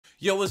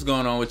Yo, what's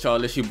going on with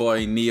y'all? It's your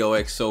boy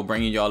NeohXO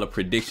bringing y'all a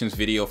predictions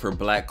video for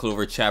Black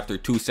Clover chapter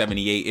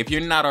 278. If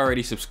you're not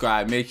already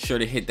subscribed, make sure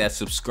to hit that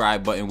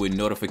subscribe button with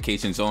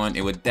notifications on.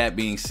 And with that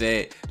being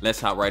said,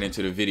 let's hop right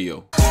into the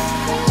video.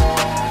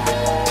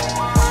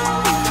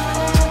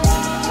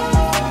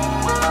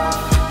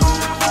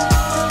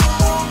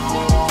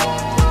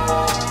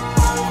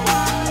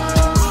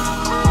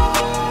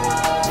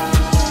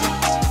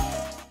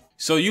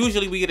 So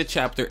usually we get a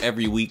chapter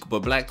every week,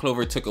 but Black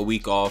Clover took a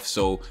week off.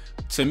 So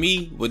to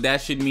me, what that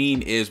should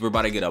mean is we're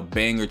about to get a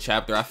banger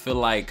chapter. I feel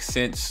like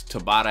since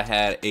Tabata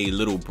had a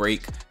little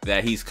break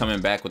that he's coming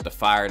back with the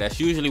fire. That's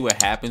usually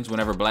what happens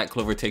whenever Black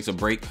Clover takes a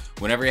break.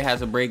 Whenever it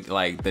has a break,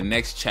 like the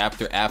next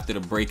chapter after the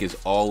break is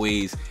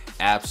always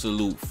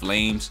absolute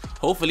flames.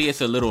 Hopefully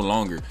it's a little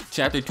longer.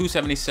 Chapter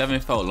 277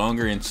 felt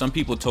longer, and some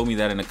people told me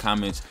that in the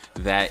comments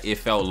that it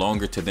felt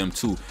longer to them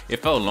too.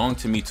 It felt long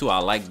to me too. I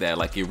like that.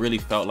 Like it really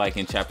felt like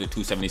in chapter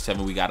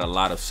 277 we got a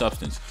lot of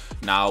substance.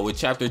 Now with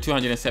chapter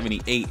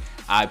 278,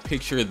 I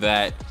picture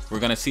that we're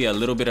gonna see a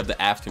little bit of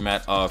the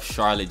aftermath of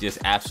Charlotte just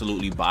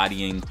absolutely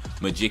bodying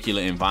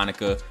Magicula and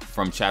Vanica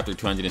from chapter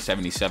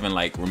 277.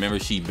 Like remember,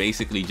 she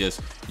basically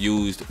just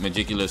used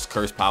Magicula's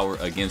curse power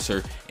against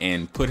her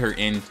and put her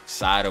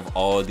inside of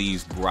all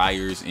these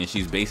briars, and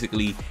she's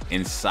basically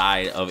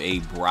inside of a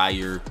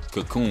briar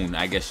cocoon,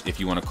 I guess if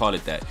you want to call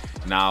it that.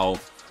 Now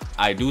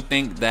I do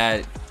think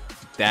that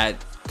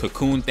that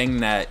cocoon thing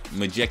that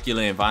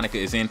Magicula and Vanica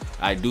is in,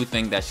 I do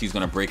think that she's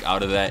gonna break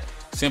out of that,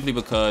 simply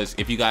because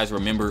if you guys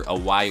remember a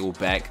while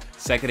back,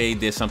 Sekirei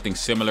did something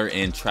similar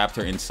and trapped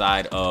her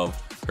inside of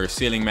her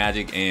sealing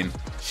magic, and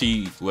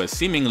she was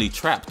seemingly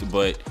trapped,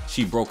 but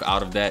she broke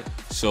out of that.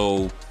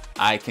 So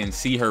I can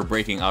see her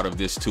breaking out of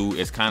this too.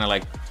 It's kind of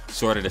like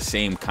sort of the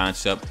same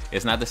concept.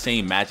 It's not the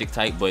same magic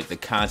type, but the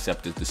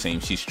concept is the same.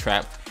 She's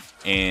trapped,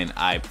 and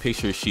I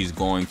picture she's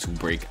going to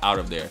break out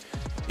of there.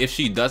 If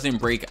she doesn't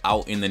break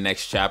out in the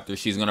next chapter,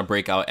 she's gonna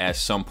break out at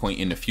some point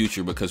in the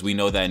future, because we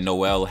know that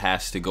Noelle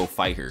has to go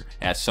fight her.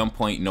 At some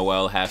point,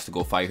 Noelle has to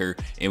go fight her,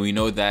 and we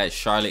know that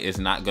Charlotte is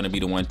not gonna be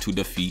the one to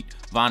defeat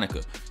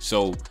Vanica.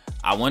 So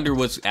I wonder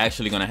what's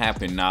actually gonna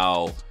happen.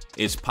 Now,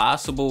 it's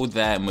possible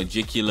that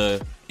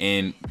Magicula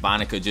and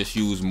Vanica just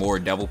use more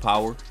devil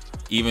power,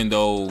 even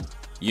though,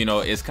 you know,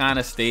 it's kind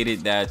of stated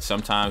that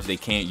sometimes they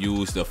can't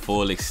use the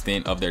full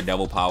extent of their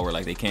devil power,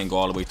 like they can't go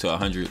all the way to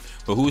 100.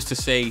 But who's to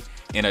say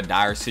in a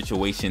dire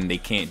situation they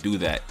can't do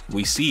that?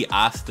 We see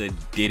Asta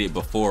did it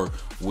before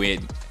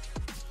with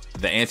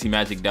the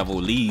anti-magic devil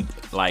Lieb.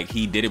 Like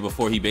he did it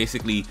before. He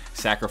basically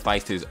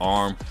sacrificed his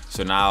arm,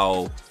 so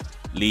now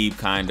Lieb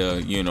kind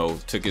of, you know,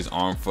 took his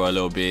arm for a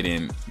little bit,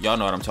 and y'all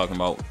know what I'm talking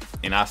about.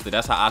 And Asta,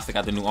 that's how Asta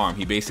got the new arm.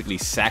 He basically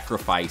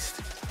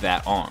sacrificed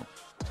that arm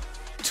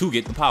to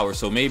get the power.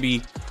 So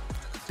maybe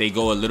they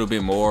go a little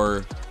bit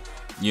more,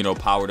 you know,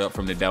 powered up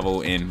from the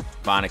devil, and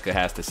Vanica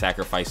has to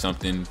sacrifice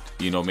something.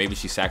 You know, maybe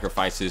she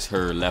sacrifices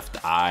her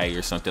left eye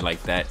or something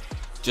like that,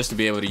 just to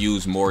be able to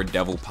use more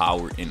devil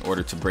power in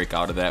order to break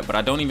out of that. But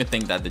I don't even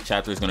think that the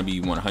chapter is going to be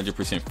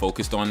 100%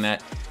 focused on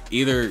that.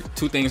 Either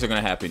two things are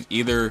going to happen.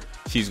 Either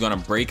she's going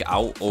to break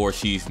out, or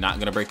she's not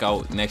going to break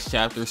out next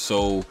chapter.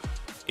 So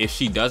if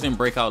she doesn't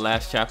break out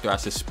last chapter, I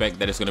suspect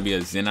that it's going to be a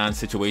Zenon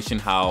situation,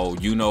 how,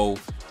 you know,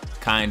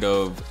 kind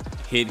of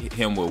hit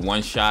him with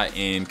one shot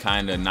and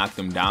kind of knocked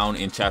him down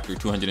in chapter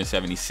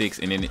 276.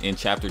 And then in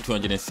chapter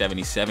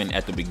 277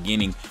 at the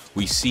beginning,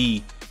 we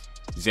see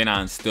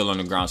Zenon still on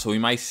the ground. So we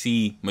might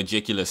see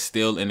Magicula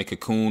still in the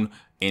cocoon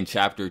in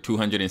chapter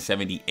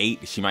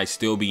 278. She might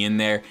still be in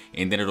there,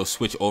 and then it'll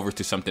switch over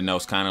to something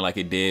else, kind of like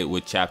it did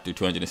with chapter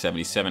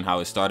 277, how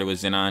it started with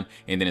Zenon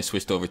and then it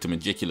switched over to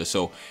Magicula.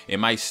 So it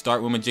might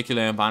start with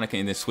Magicula and Vanica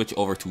and then switch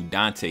over to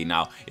Dante.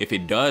 Now if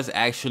it does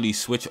actually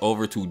switch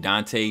over to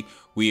Dante,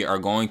 we are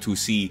going to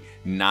see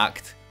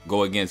Nacht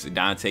go against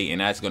Dante,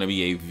 and that's going to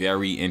be a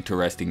very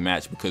interesting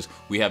match, because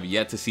we have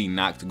yet to see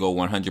Nacht go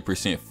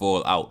 100%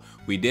 full out.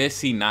 We did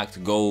see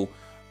Nacht go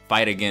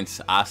fight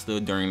against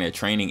Asta during their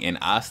training, and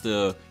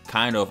Asta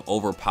kind of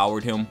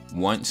overpowered him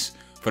once.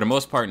 For the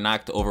most part,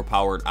 Nacht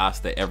overpowered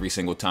Asta every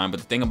single time. But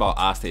the thing about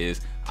Asta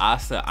is,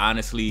 Asta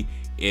honestly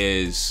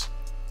is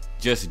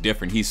just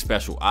different. He's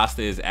special.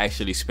 Asta is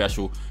actually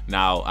special.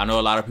 Now, I know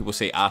a lot of people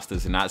say Asta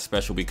is not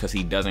special because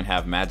he doesn't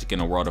have magic in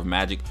a world of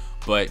magic,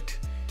 but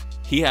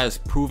he has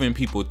proven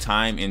people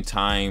time and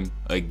time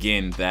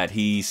again that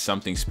he's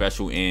something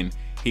special, and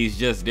he's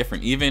just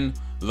different. Even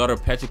Lord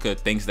Petrica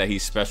thinks that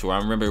he's special. I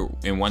remember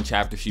in one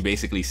chapter she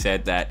basically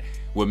said that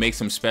what makes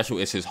him special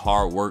is his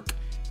hard work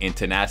and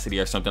tenacity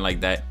or something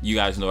like that. You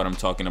guys know what I'm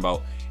talking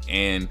about,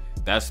 and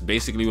that's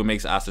basically what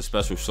makes Asta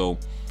special. So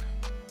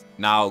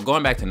now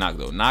going back to Nacht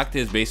though, Nacht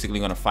is basically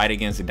going to fight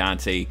against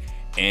Dante,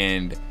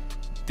 and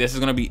this is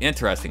going to be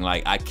interesting.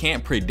 Like I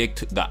can't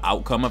predict the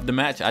outcome of the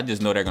match. I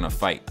just know they're going to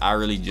fight. I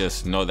really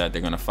just know that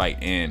they're going to fight,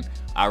 and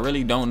I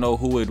really don't know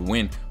who would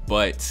win,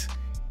 but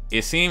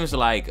it seems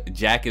like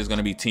Jack is going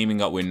to be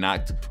teaming up with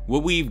Nacht.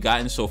 What we've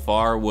gotten so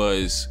far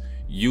was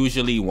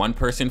usually one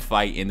person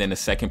fight and then the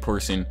second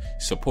person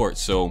support.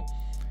 So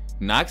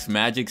Nacht's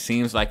magic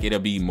seems like it'll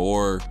be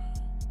more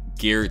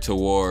geared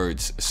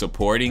towards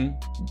supporting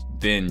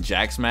than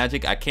Jack's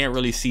magic. I can't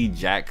really see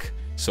Jack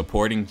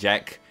supporting.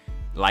 Jack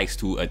likes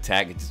to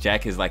attack.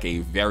 Jack is like a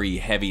very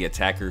heavy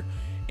attacker,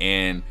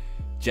 and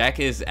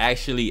Jack is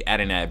actually at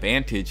an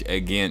advantage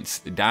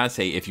against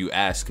Dante if you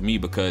ask me,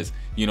 because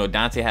you know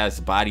Dante has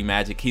body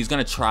magic. He's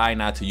gonna try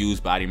not to use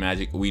body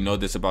magic. We know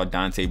this about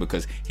Dante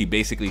because he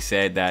basically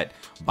said that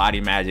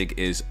body magic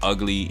is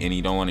ugly and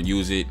he don't want to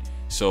use it.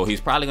 So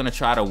he's probably gonna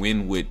try to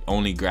win with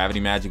only gravity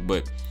magic.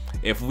 But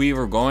if we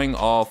were going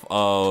off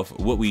of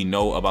what we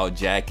know about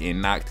Jack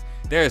and Nacht,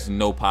 there's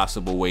no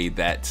possible way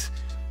that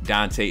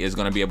Dante is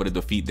going to be able to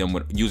defeat them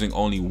with using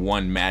only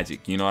one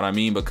magic. You know what I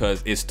mean?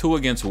 Because it's 2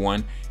 against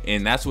 1,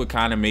 and that's what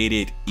kind of made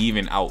it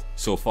even out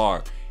so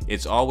far.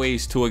 It's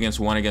always 2 against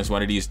one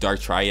of these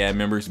Dark Triad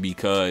members,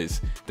 because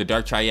the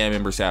Dark Triad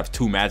members have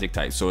 2 magic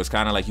types. So it's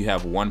kind of like you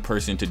have one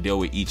person to deal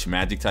with each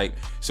magic type.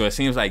 So it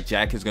seems like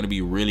Jack is going to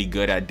be really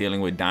good at dealing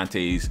with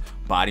Dante's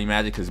body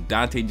magic, because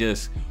Dante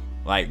just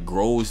like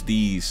grows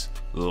these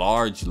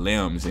large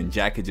limbs and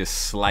Jack could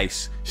just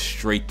slice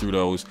straight through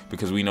those,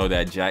 because we know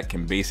that Jack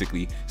can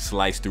basically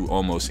slice through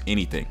almost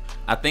anything.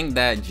 I think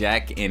that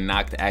Jack and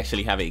Nacht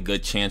actually have a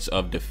good chance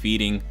of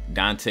defeating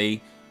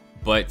Dante,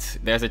 but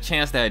there's a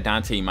chance that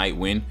Dante might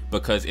win,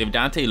 because if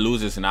Dante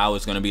loses now,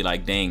 it's gonna be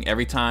like, dang,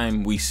 every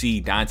time we see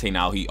Dante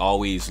now, he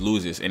always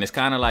loses. And it's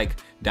kind of like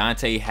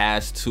Dante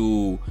has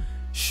to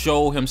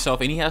show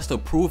himself and he has to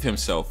prove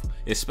himself,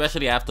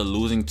 especially after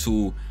losing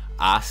to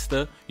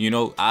Asta. You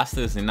know,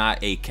 Asta is not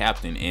a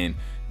captain, and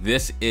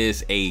this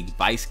is a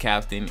vice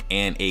captain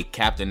and a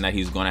captain that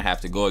he's gonna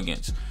have to go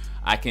against.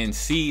 I can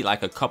see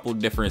like a couple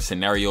different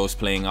scenarios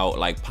playing out,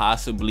 like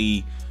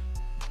possibly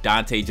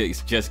Dante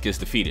just gets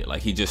defeated,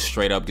 like he just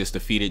straight up gets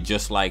defeated,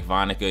 just like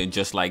Vanica and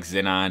just like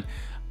Xenon.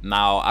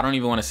 Now I don't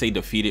even want to say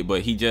defeated,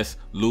 but he just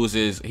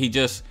loses. He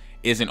just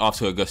isn't off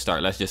to a good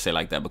start, let's just say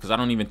like that, because I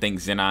don't even think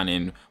Xenon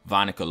and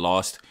Vanica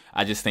lost.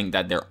 I just think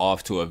that they're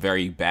off to a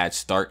very bad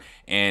start.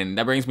 And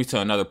that brings me to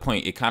another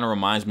point. It kind of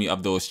reminds me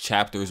of those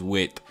chapters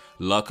with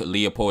Luck,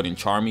 Leopold, and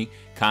Charmy,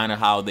 kind of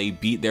how they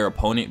beat their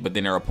opponent, but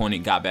then their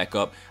opponent got back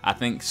up. I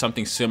think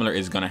something similar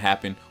is going to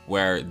happen,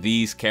 where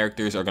these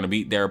characters are going to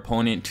beat their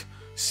opponent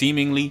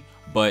seemingly,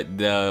 but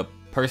the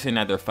person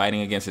that they're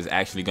fighting against is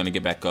actually going to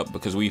get back up,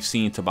 because we've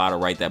seen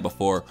Tabata write that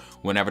before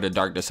whenever the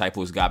Dark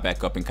Disciples got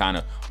back up and kind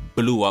of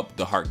blew up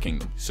the Heart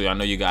Kingdom. So I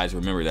know you guys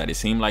remember that. It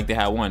seemed like they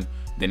had won,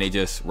 then they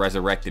just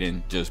resurrected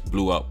and just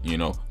blew up. You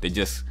know, it's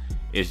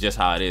just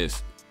how it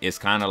is. It's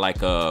kind of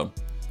like a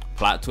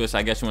plot twist,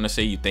 I guess you want to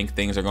say. You think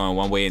things are going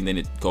one way and then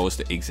it goes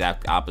the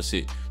exact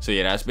opposite. So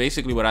yeah, that's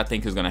basically what I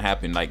think is going to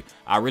happen. Like,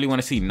 I really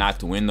want to see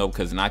Nacht win though,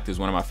 because Nacht is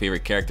one of my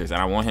favorite characters,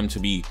 and I want him to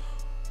be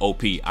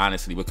OP,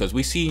 honestly, because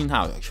we seen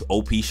how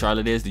OP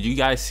Charlotte is. Did you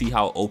guys see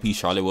how OP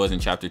Charlotte was in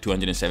chapter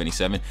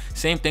 277?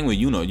 Same thing with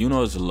Yuno.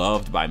 Yuno is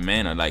loved by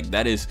Mana. Like,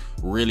 that is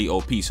really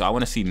OP. So I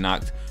want to see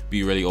Nacht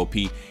be really OP.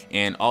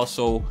 And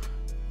also,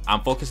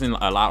 I'm focusing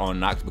a lot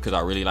on Nacht because I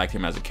really like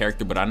him as a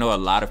character, but I know a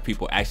lot of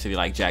people actually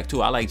like Jack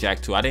too. I like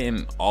Jack too. I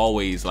didn't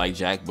always like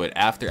Jack, but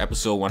after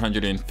episode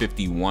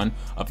 151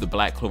 of the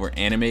Black Clover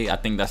anime, I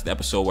think that's the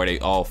episode where they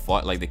all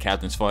fought, like the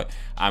captains fought,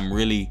 I'm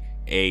really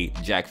a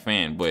Jack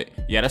fan. But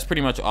yeah, that's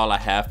pretty much all I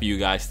have for you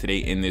guys today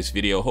in this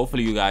video.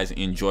 Hopefully you guys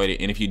enjoyed it,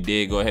 and if you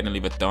did, go ahead and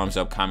leave a thumbs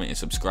up, comment, and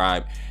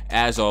subscribe.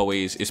 As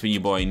always, it's been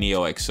your boy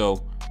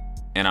NeohXO,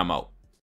 and I'm out.